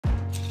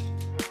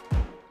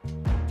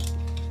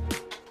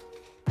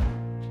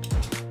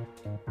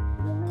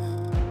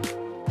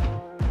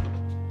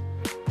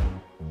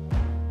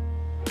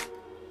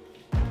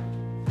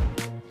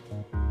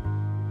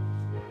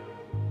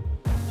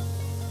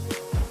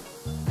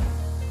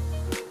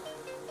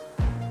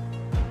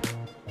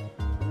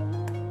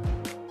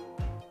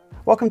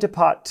Welcome to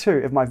part 2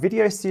 of my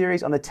video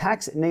series on the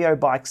Tacx Neo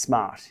Bike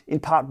Smart. In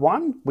part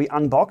 1, we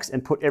unbox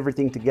and put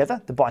everything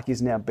together. The bike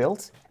is now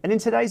built. And in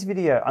today's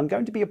video, I'm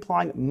going to be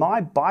applying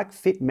my bike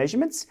fit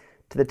measurements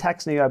to the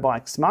Tacx Neo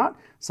Bike Smart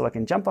so I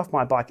can jump off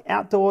my bike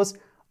outdoors,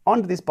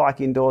 onto this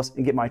bike indoors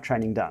and get my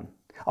training done.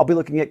 I'll be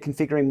looking at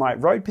configuring my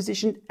road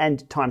position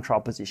and time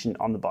trial position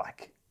on the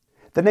bike.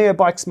 The Neo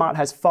Bike Smart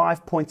has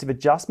 5 points of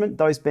adjustment,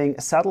 those being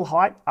saddle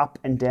height up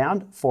and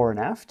down, fore and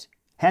aft,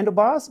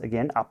 handlebars,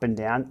 again up and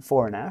down,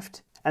 fore and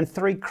aft, and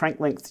 3 crank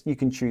lengths you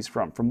can choose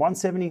from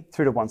 170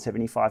 through to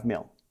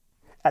 175mm.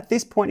 At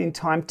this point in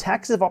time,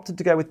 Tacx have opted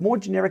to go with more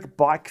generic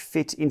bike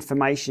fit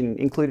information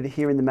included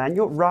here in the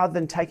manual, rather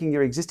than taking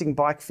your existing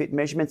bike fit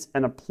measurements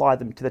and apply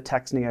them to the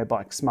Tacx Neo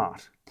Bike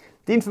Smart.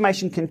 The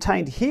information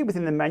contained here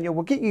within the manual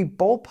will get you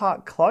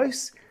ballpark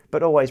close,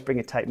 but always bring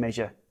a tape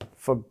measure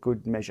for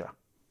good measure.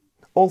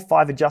 All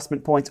 5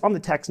 adjustment points on the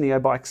Tacx Neo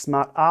Bike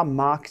Smart are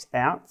marked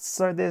out,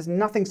 so there's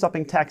nothing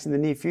stopping Tacx in the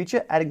near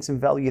future adding some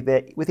value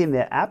there within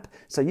their app,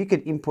 so you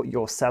could input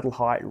your saddle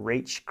height,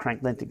 reach,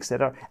 crank length,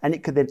 etc., and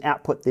it could then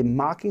output the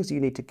markings you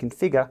need to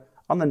configure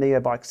on the Neo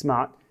Bike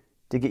Smart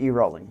to get you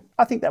rolling.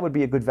 I think that would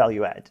be a good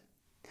value add.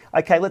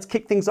 Okay, let's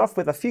kick things off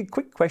with a few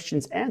quick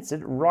questions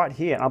answered right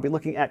here. I'll be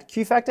looking at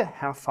Q factor,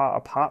 how far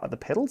apart are the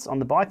pedals on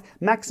the bike,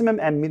 maximum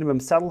and minimum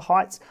saddle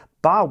heights,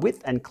 bar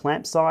width and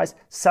clamp size,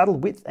 saddle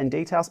width and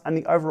details, and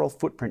the overall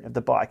footprint of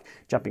the bike.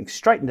 Jumping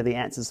straight into the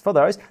answers for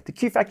those, the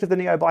Q factor of the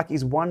Neo bike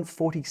is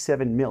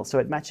 147mm, so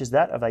it matches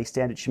that of a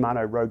standard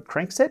Shimano road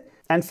crankset.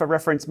 And for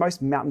reference,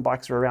 most mountain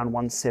bikes are around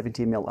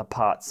 170mm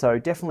apart, so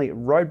definitely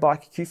road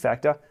bike Q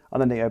factor on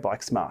the Neo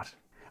Bike Smart.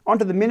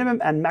 Onto the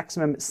minimum and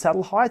maximum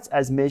saddle heights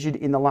as measured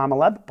in the Llama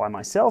Lab by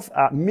myself.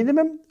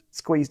 Minimum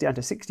squeezed down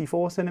to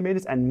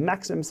 64cm and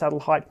maximum saddle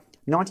height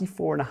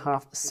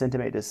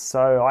 94.5cm,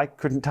 so I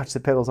couldn't touch the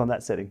pedals on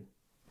that setting.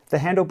 The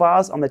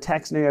handlebars on the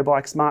Tacx Neo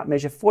Bike Smart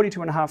measure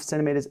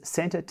 42.5cm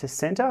centre to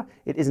centre.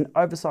 It is an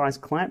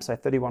oversized clamp, so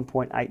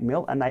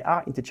 31.8mm, and they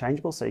are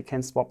interchangeable, so you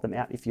can swap them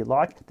out if you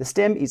like. The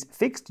stem is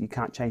fixed, you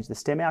can't change the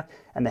stem out,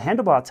 and the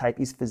handlebar tape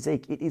is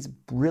Physique. It is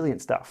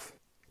brilliant stuff.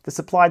 The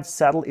supplied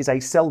saddle is a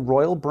Cell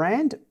Royal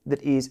brand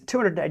that is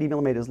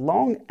 280mm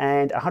long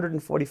and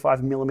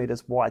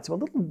 145mm wide, so a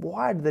little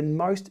wider than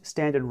most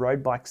standard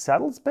road bike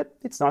saddles, but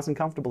it's nice and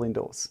comfortable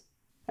indoors.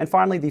 And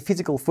finally, the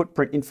physical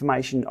footprint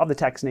information of the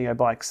Tacx Neo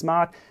Bike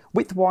Smart.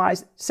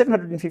 Width-wise,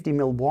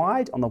 750mm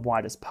wide on the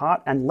widest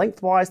part, and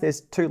lengthwise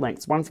there's 2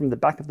 lengths, one from the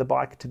back of the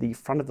bike to the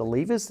front of the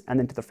levers and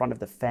then to the front of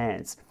the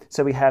fans.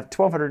 So we have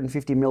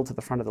 1250mm to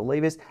the front of the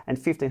levers and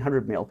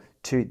 1500mm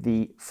to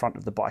the front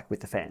of the bike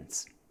with the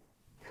fans.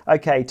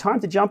 Okay,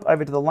 time to jump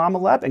over to the Llama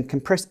Lab and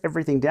compress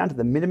everything down to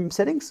the minimum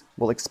settings.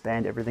 We'll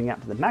expand everything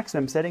out to the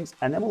maximum settings,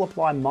 and then we'll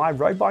apply my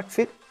road bike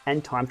fit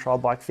and time trial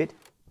bike fit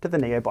to the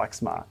Neo Bike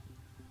Smart.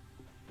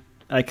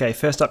 Okay,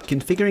 first up,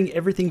 configuring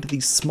everything to the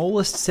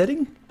smallest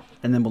setting,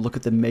 and then we'll look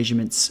at the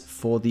measurements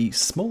for the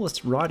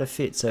smallest rider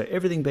fit. So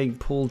everything being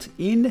pulled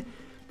in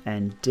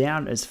and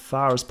down as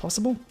far as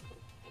possible.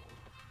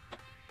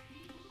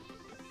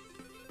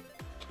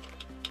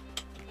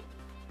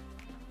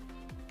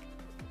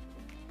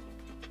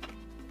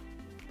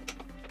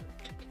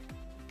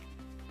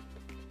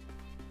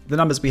 The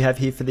numbers we have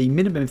here for the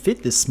minimum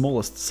fit, the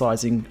smallest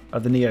sizing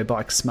of the Neo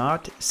Bike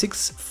Smart: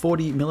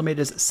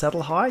 640mm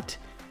saddle height,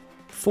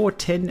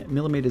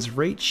 410mm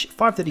reach,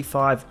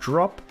 535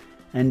 drop,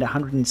 and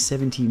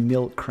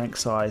 170mm crank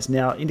size.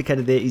 Now,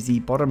 indicated there is the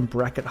bottom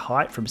bracket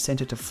height from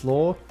center to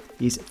floor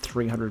is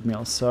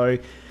 300mm. So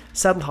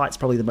saddle height is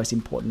probably the most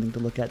important thing to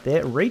look at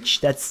there.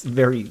 Reach, that's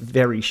very,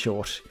 very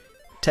short.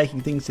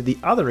 Taking things to the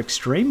other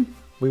extreme,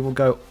 we will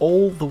go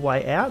all the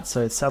way out,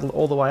 so saddle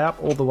all the way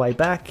up, all the way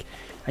back.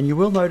 And you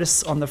will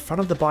notice on the front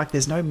of the bike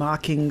there's no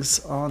markings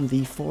on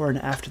the fore and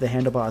aft of the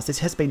handlebars. This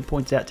has been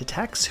pointed out to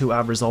Tacx, who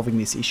are resolving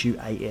this issue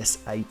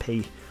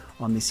ASAP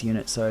on this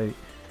unit. So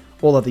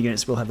all of the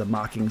units will have the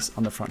markings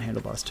on the front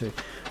handlebars too.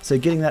 So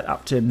getting that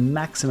up to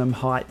maximum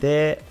height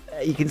there,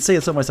 you can see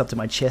it's almost up to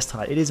my chest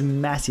height. It is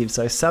massive.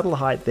 So saddle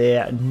height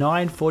there,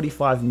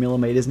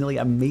 945mm, nearly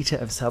a meter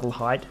of saddle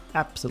height,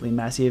 absolutely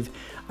massive.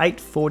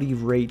 840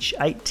 reach,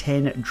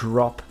 810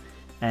 drop,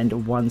 and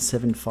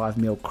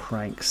 175mm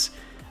cranks.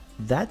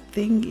 That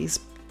thing is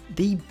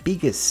the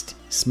biggest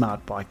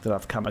smart bike that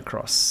I've come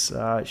across.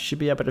 Should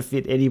be able to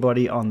fit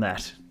anybody on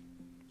that.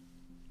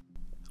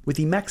 With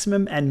the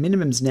maximum and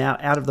minimums now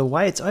out of the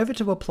way, it's over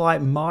to apply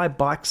my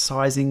bike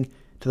sizing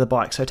to the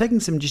bike. So taking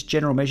some just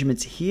general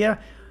measurements here,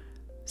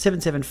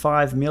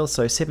 775mm,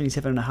 so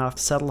 77.5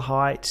 saddle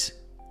height,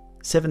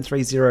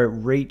 730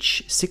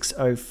 reach,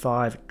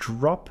 605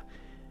 drop,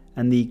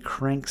 and the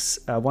cranks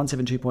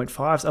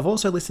 172.5s. I've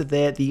also listed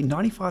there the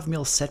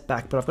 95mm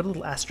setback, but I've got a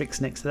little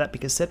asterisk next to that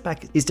because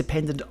setback is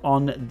dependent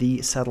on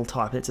the saddle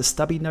type. It's a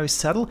stubby nose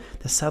saddle.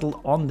 The saddle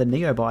on the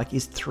Neo bike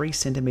is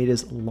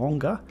 3cm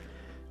longer,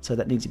 so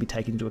that needs to be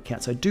taken into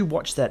account. So do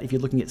watch that if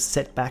you're looking at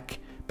setback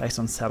based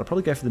on saddle.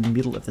 Probably go for the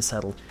middle of the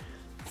saddle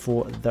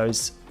for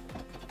those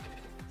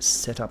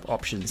setup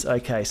options.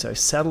 Okay, so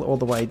saddle all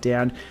the way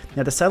down.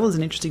 Now the saddle is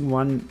an interesting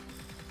one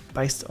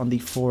based on the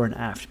fore and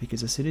aft,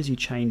 because as soon as you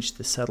change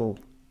the saddle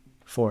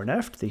fore and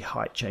aft, the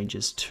height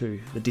changes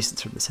too, the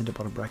distance from the center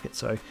bottom bracket.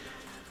 So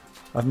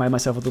I've made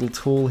myself a little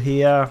tool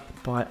here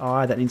by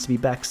eye that needs to be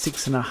back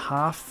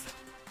 6.5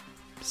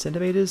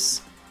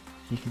 centimeters.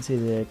 You can see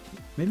there,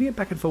 moving it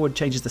back and forward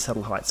changes the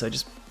saddle height. So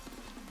just,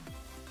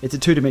 it's a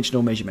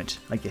two-dimensional measurement,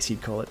 I guess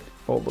you'd call it.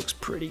 All looks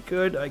pretty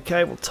good.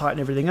 Okay, we'll tighten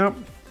everything up.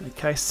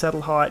 Okay,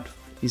 saddle height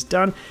is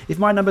done. If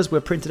my numbers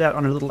were printed out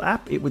on a little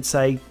app, it would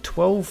say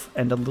 12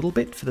 and a little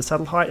bit for the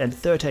saddle height and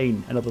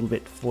 13 and a little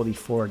bit for the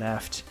fore and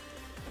aft.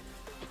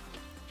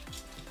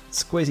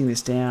 Squeezing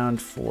this down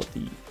for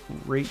the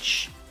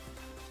reach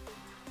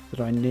that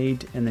I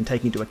need, and then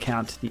taking into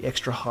account the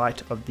extra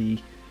height of the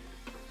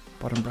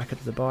bottom bracket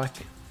of the bike.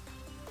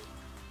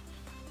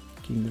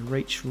 Getting the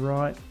reach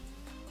right.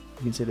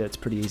 You can see that it's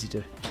pretty easy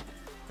to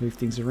move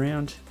things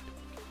around.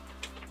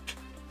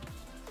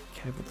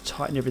 Okay, we'll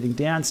tighten everything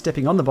down,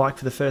 stepping on the bike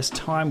for the first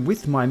time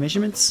with my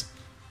measurements.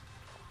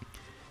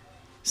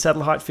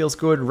 Saddle height feels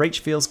good,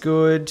 reach feels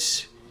good.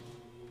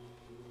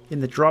 In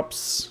the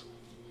drops,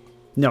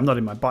 no, I'm not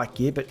in my bike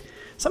gear, but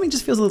something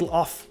just feels a little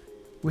off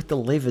with the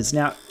levers.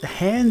 Now, the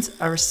hands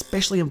are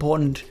especially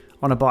important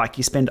on a bike.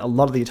 You spend a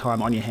lot of your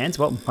time on your hands,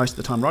 well, most of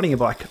the time riding a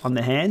bike on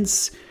the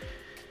hands.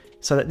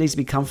 So that needs to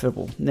be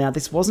comfortable. Now,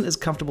 this wasn't as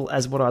comfortable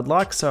as what I'd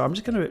like, so I'm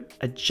just going to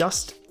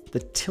adjust the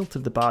tilt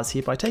of the bars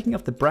here by taking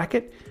off the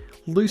bracket,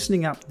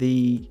 loosening up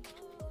the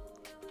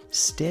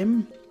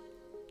stem,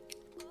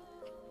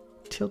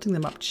 tilting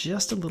them up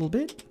just a little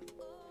bit,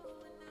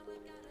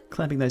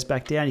 clamping those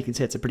back down. You can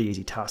see it's a pretty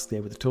easy task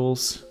there with the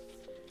tools.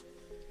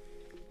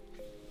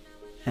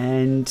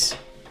 And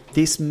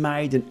this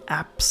made an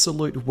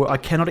absolute I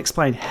cannot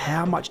explain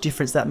how much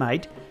difference that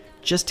made,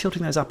 just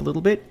tilting those up a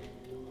little bit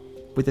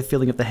with the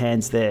feeling of the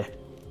hands there.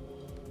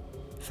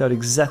 Felt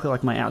exactly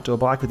like my outdoor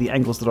bike with the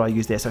angles that I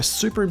use there. So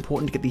super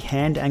important to get the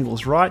hand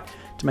angles right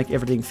to make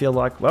everything feel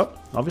like, well,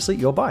 obviously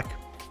your bike.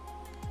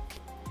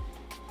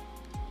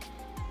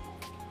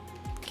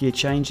 Gear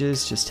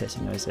changes, just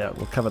testing those out.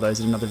 We'll cover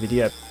those in another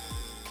video.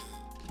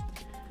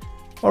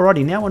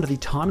 Alrighty, now onto the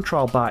time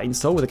trial bar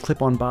install with the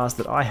clip-on bars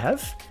that I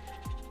have.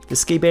 The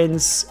ski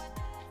bends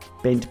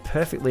bend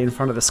perfectly in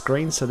front of the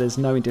screen, so there's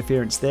no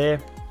interference there.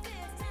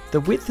 The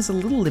width is a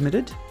little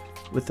limited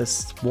with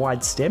this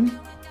wide stem.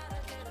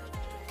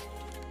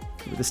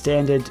 With the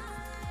standard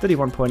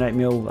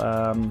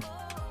 31.8mm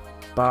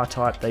bar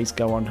type, these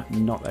go on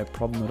not a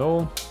problem at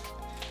all.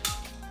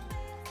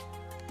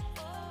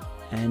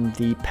 And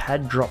the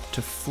pad drop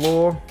to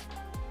floor,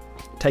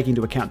 taking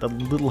into account the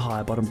little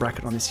higher bottom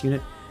bracket on this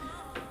unit,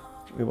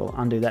 we will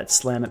undo that,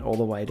 slam it all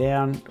the way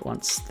down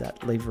once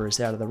that lever is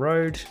out of the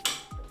road.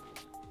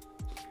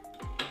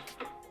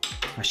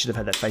 I should have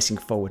had that facing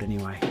forward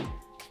anyway.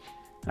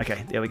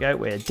 Okay, there we go,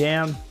 we're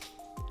down.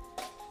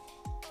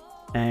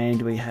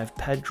 And we have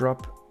pad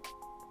drop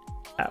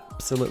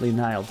absolutely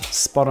nailed,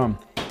 spot on.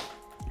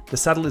 The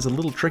saddle is a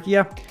little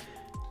trickier,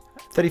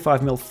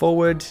 35mm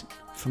forward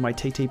for my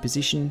TT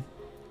position.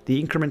 The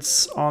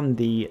increments on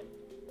the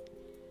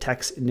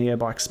Tacx Neo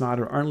Bike Smart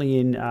are only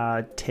in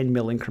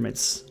 10mm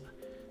increments,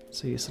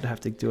 so you sort of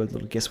have to do a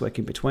little guesswork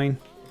in between.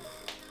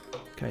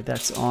 Okay,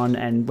 that's on,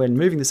 and when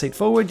moving the seat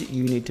forward,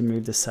 you need to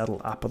move the saddle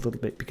up a little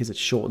bit because it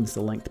shortens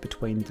the length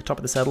between the top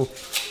of the saddle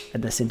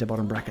and the center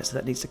bottom bracket, so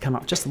that needs to come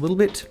up just a little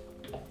bit.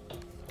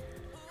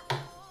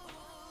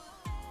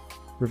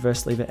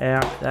 Reverse lever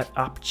out, that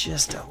up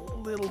just a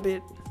little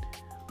bit.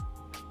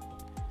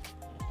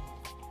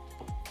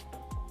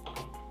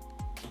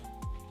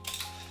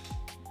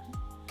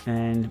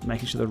 And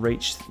making sure the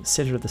reach, the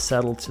center of the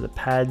saddle to the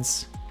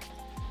pads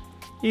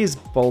is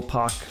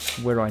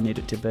ballpark where I need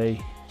it to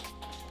be.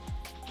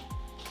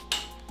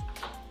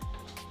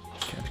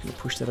 Okay, I'm just going to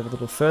push that a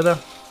little further.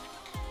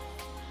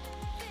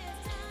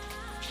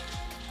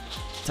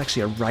 It's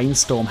actually a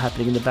rainstorm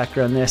happening in the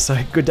background there,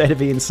 so good day to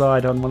be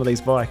inside on one of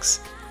these bikes.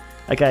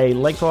 Okay,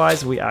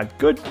 lengthwise we are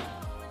good.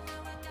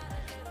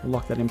 We'll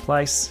lock that in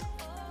place.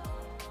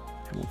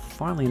 And we'll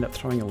finally end up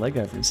throwing a leg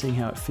over and seeing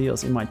how it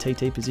feels in my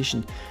TT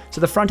position.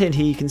 So the front end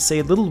here you can see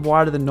a little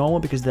wider than normal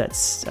because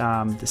that's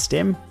the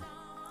stem.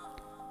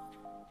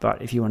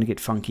 But if you want to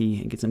get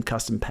funky and get some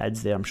custom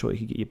pads there, I'm sure you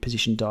can get your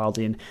position dialed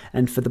in.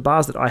 And for the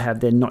bars that I have,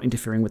 they're not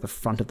interfering with the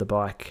front of the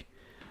bike.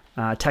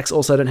 Tacx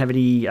also don't have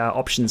any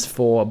options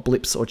for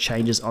blips or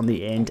changes on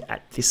the end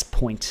at this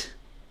point.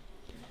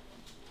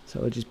 So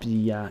it'll just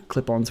be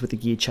clip-ons with the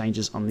gear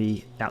changes on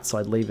the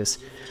outside levers.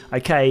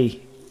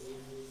 Okay,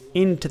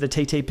 into the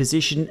TT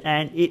position,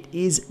 and it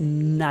is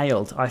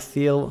nailed. I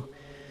feel,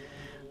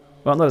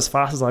 well, not as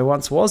fast as I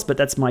once was, but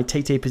that's my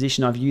TT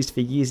position I've used for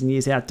years and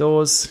years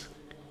outdoors.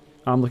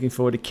 I'm looking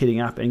forward to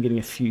kitting up and getting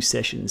a few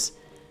sessions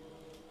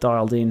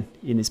dialed in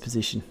this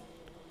position.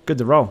 Good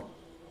to roll.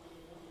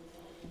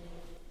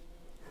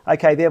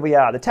 Okay, there we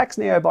are. The Tacx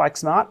Neo Bike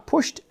Smart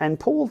pushed and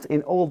pulled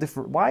in all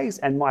different ways,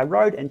 and my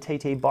road and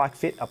TT bike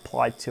fit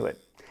applied to it.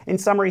 In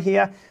summary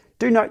here,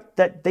 do note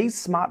that these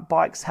smart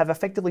bikes have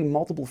effectively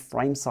multiple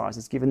frame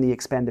sizes given the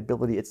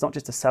expandability. It's not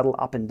just a saddle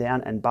up and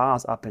down and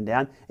bars up and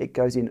down, it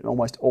goes in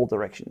almost all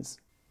directions.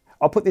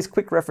 I'll put this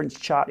quick reference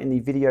chart in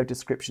the video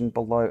description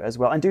below as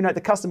well. And do note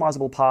the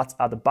customizable parts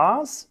are the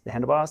bars, the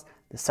handlebars,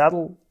 the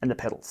saddle, and the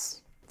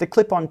pedals. The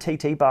clip-on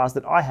TT bars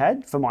that I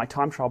had for my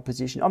time trial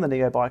position on the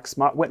NeoBike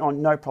Smart went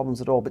on no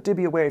problems at all, but do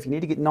be aware if you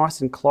need to get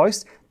nice and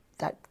close,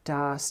 that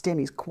stem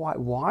is quite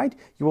wide.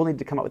 You will need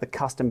to come up with a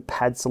custom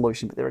pad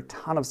solution, but there are a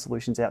ton of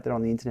solutions out there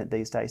on the internet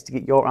these days to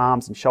get your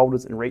arms and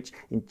shoulders and reach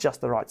in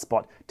just the right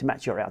spot to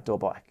match your outdoor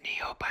bike.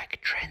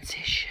 NeoBike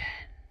transition.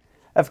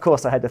 Of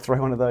course, I had to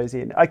throw one of those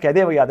in. Okay,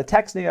 there we are, the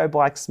Tacx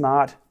NeoBike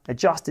Smart,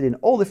 adjusted in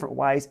all different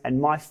ways, and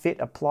my fit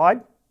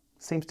applied.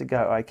 Seems to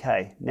go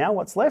okay. Now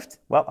what's left?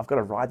 Well, I've got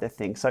to ride the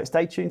thing, so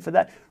stay tuned for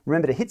that.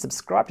 Remember to hit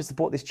subscribe to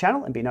support this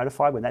channel and be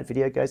notified when that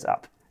video goes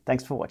up.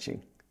 Thanks for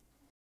watching.